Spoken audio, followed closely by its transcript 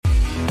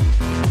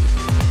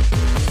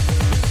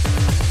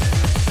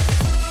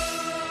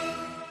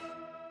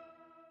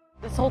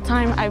This whole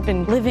time I've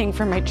been living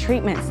for my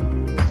treatments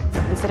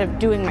instead of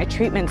doing my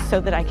treatments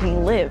so that I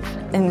can live.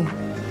 And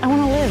I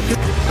want to live.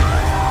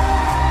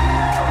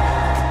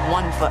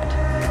 1 foot.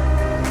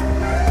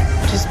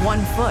 Just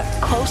 1 foot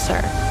closer.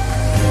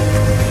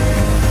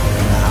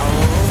 I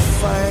will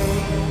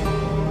fight.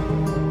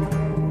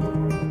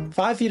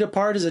 5 Feet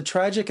Apart is a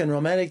tragic and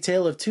romantic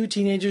tale of two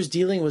teenagers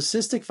dealing with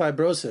cystic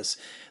fibrosis.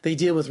 They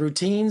deal with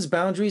routines,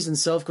 boundaries, and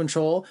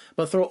self-control,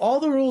 but throw all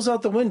the rules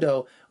out the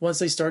window once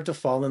they start to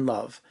fall in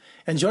love.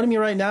 And joining me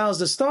right now is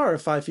the star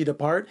of 5 Feet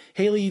Apart,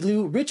 Haley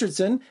Lu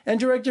Richardson, and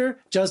director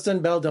Justin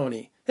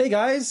Baldoni. Hey,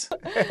 guys.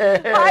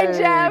 Hey, hi,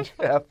 Jeff.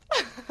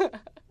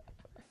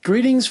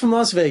 Greetings from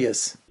Las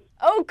Vegas.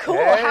 Oh, cool.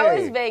 Hey. How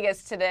is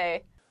Vegas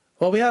today?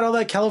 Well, we had all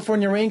that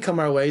California rain come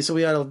our way, so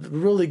we had a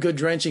really good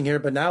drenching here,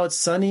 but now it's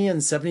sunny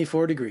and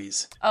 74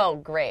 degrees. Oh,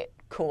 great.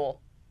 Cool.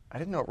 I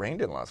didn't know it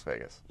rained in Las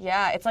Vegas.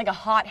 Yeah, it's like a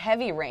hot,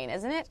 heavy rain,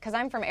 isn't it? Because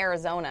I'm from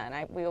Arizona,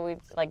 and we always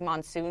like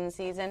monsoon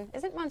season.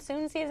 Isn't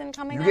monsoon season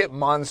coming up? You get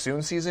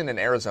monsoon season in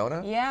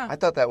Arizona? Yeah. I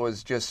thought that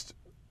was just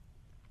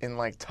in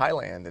like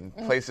Thailand and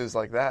places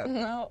like that.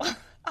 No.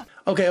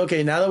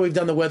 Okay, now that we've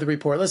done the weather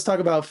report, let's talk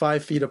about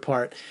 5 Feet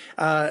Apart.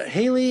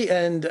 Haley,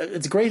 and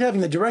it's great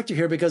having the director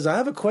here because I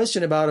have a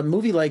question about a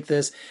movie like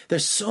this.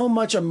 There's so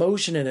much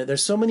emotion in it.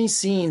 There's so many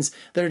scenes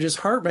that are just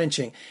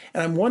heart-wrenching.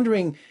 And I'm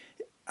wondering,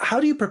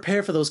 how do you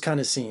prepare for those kind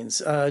of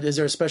scenes? Is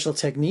there a special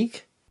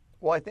technique?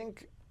 Well, I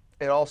think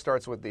it all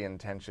starts with the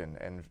intention.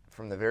 And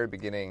from the very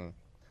beginning,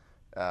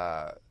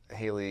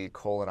 Haley,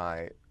 Cole, and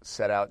I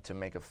set out to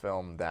make a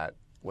film that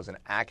was an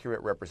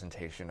accurate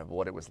representation of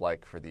what it was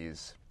like for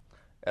these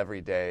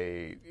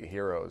everyday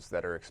heroes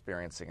that are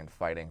experiencing and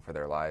fighting for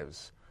their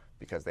lives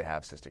because they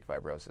have cystic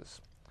fibrosis,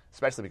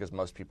 especially because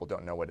most people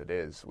don't know what it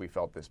is. We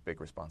felt this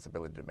big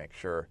responsibility to make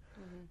sure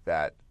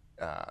that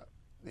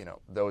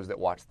those that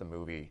watched the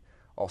movie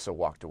also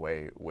walked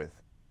away with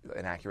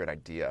an accurate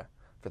idea,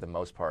 for the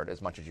most part, as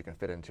much as you can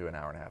fit into an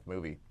hour-and-a-half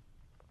movie,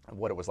 of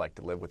what it was like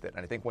to live with it.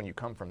 And I think when you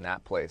come from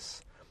that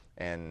place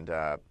and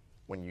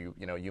when you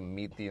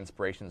meet the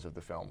inspirations of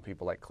the film,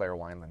 people like Claire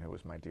Wineland, who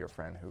was my dear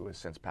friend who has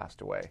since passed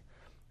away,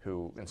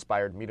 who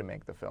inspired me to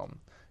make the film.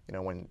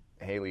 When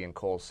Haley and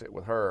Cole sit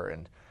with her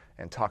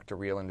and talk to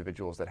real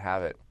individuals that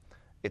have it,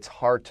 it's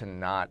hard to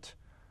not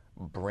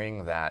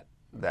bring that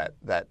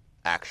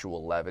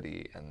actual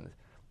levity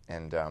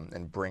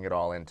and bring it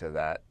all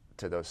into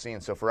those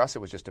scenes. So for us, it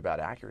was just about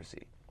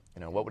accuracy.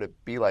 What would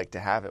it be like to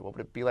have it? What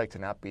would it be like to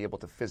not be able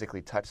to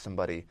physically touch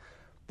somebody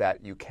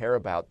that you care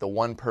about, the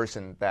one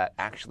person that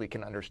actually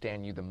can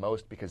understand you the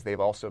most because they've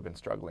also been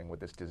struggling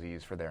with this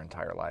disease for their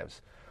entire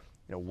lives?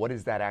 What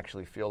does that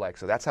actually feel like?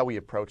 So that's how we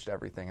approached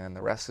everything, and then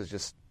the rest is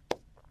just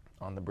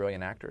on the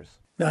brilliant actors.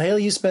 Now,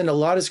 Haley, you spend a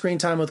lot of screen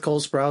time with Cole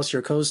Sprouse,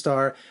 your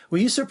co-star. Were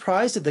you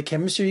surprised at the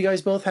chemistry you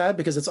guys both had?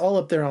 Because it's all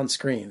up there on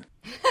screen.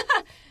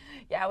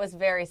 Yeah, I was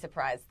very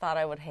surprised. Thought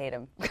I would hate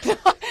him.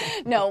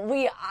 No,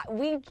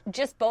 we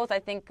just both, I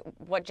think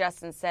what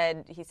Justin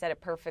said, he said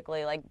it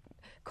perfectly. Like,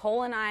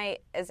 Cole and I,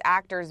 as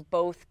actors,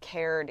 both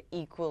cared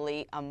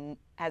equally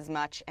as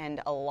much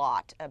and a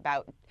lot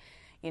about,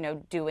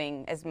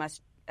 doing as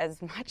much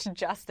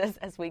justice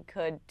as we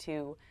could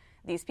to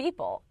these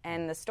people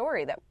and the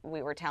story that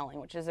we were telling,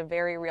 which is a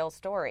very real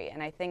story.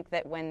 And I think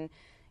that when,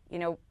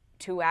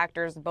 two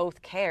actors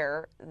both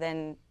care,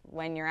 then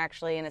when you're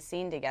actually in a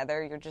scene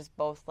together, you're just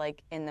both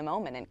like in the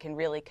moment and can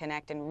really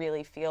connect and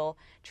really feel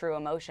true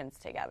emotions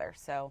together.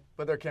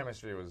 But their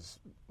chemistry was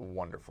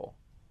wonderful.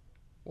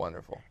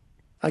 Wonderful.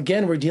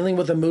 Again, we're dealing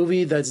with a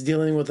movie that's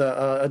dealing with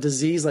a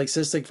disease like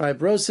cystic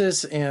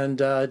fibrosis and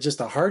just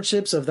the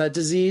hardships of that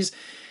disease.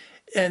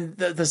 And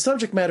the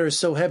subject matter is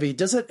so heavy.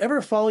 Does it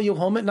ever follow you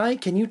home at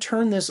night? Can you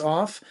turn this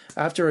off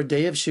after a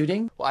day of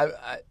shooting? Well,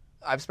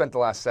 I've spent the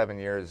last 7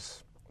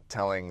 years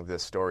telling the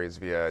stories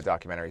via a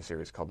documentary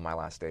series called My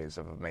Last Days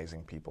of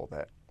amazing people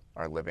that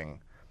are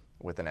living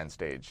with an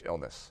end-stage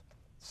illness.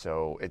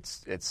 So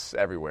it's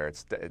everywhere.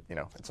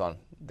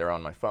 They're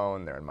on my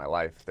phone, they're in my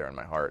life, they're in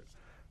my heart.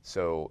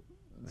 So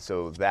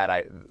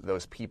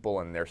those people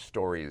and their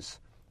stories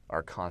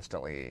are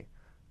constantly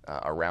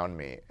around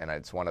me, and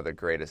it's one of the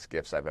greatest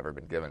gifts I've ever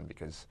been given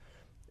because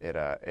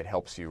it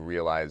helps you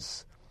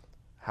realize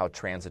how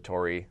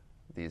transitory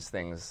these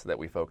things that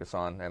we focus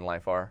on in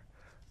life are.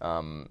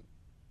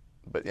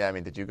 But yeah,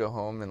 did you go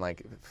home and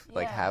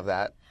have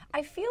that?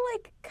 I feel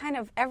like kind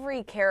of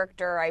every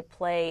character I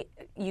play,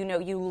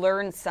 you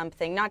learn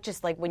something, not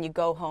just like when you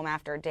go home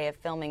after a day of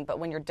filming, but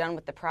when you're done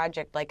with the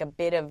project, like a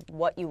bit of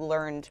what you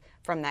learned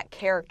from that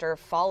character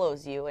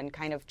follows you and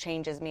kind of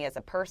changes me as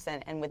a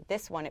person. And with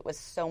this one, it was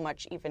so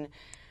much even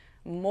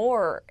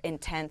more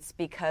intense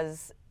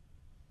because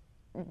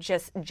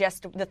just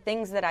the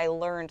things that I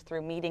learned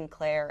through meeting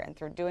Claire and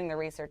through doing the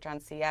research on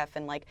CF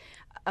and like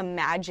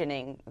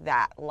imagining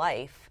that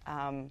life,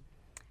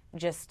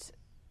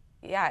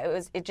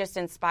 it just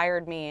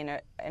inspired me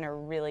in a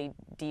really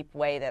deep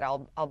way that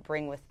I'll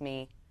bring with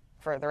me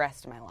for the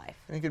rest of my life.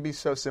 And it could be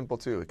so simple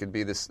too. It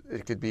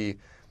could be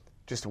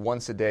just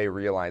once a day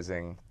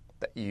realizing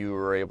that you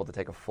were able to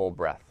take a full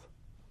breath.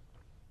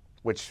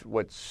 which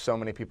what so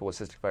many people with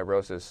cystic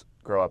fibrosis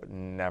grow up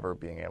never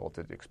being able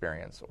to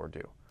experience or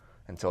do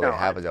until they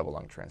have a double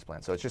lung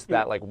transplant. So it's just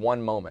that like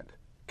one moment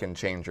can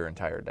change your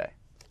entire day.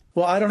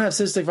 Well, I don't have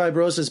cystic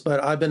fibrosis,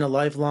 but I've been a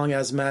lifelong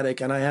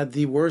asthmatic, and I had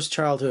the worst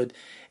childhood.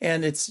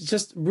 And it's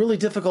just really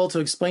difficult to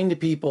explain to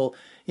people,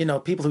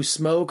 people who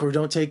smoke or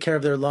don't take care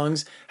of their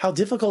lungs, how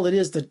difficult it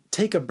is to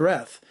take a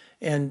breath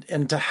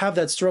and to have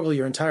that struggle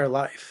your entire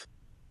life.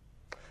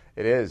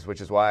 It is,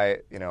 which is why,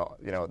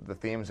 the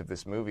themes of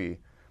this movie,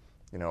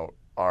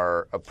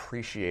 are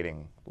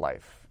appreciating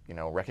life,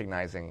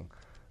 recognizing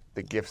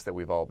the gifts that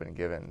we've all been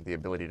given, the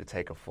ability to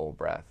take a full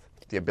breath,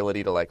 the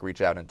ability to like reach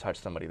out and touch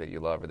somebody that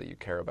you love or that you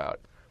care about,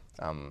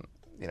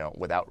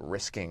 without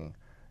risking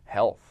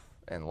health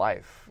and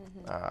life.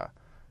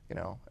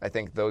 I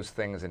think those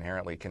things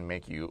inherently can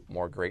make you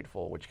more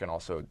grateful, which can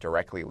also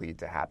directly lead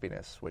to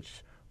happiness,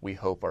 which we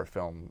hope our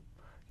film,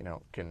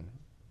 can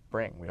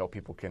bring. We hope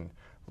people can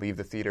leave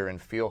the theater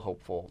and feel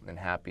hopeful and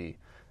happy,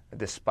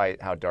 despite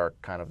how dark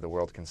kind of the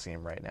world can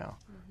seem right now.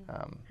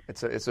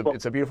 It's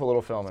a beautiful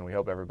little film, and we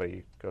hope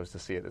everybody goes to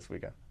see it this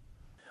weekend.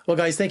 Well,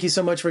 guys, thank you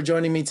so much for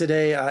joining me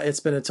today. It's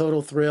been a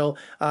total thrill.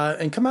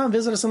 And come out and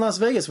visit us in Las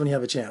Vegas when you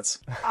have a chance.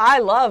 I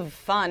love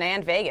fun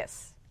and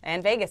Vegas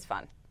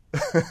fun.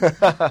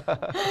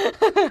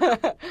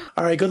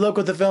 All right, good luck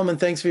with the film, and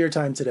thanks for your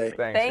time today.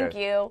 Thank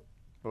you.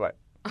 Bye-bye.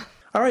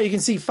 All right, you can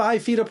see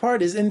 5 Feet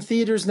Apart is in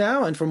theaters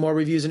now, and for more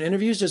reviews and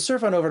interviews, just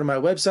surf on over to my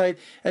website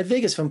at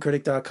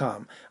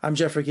vegasfilmcritic.com. I'm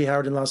Jeffrey K.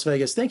 Howard in Las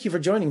Vegas. Thank you for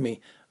joining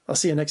me. I'll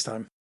see you next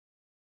time.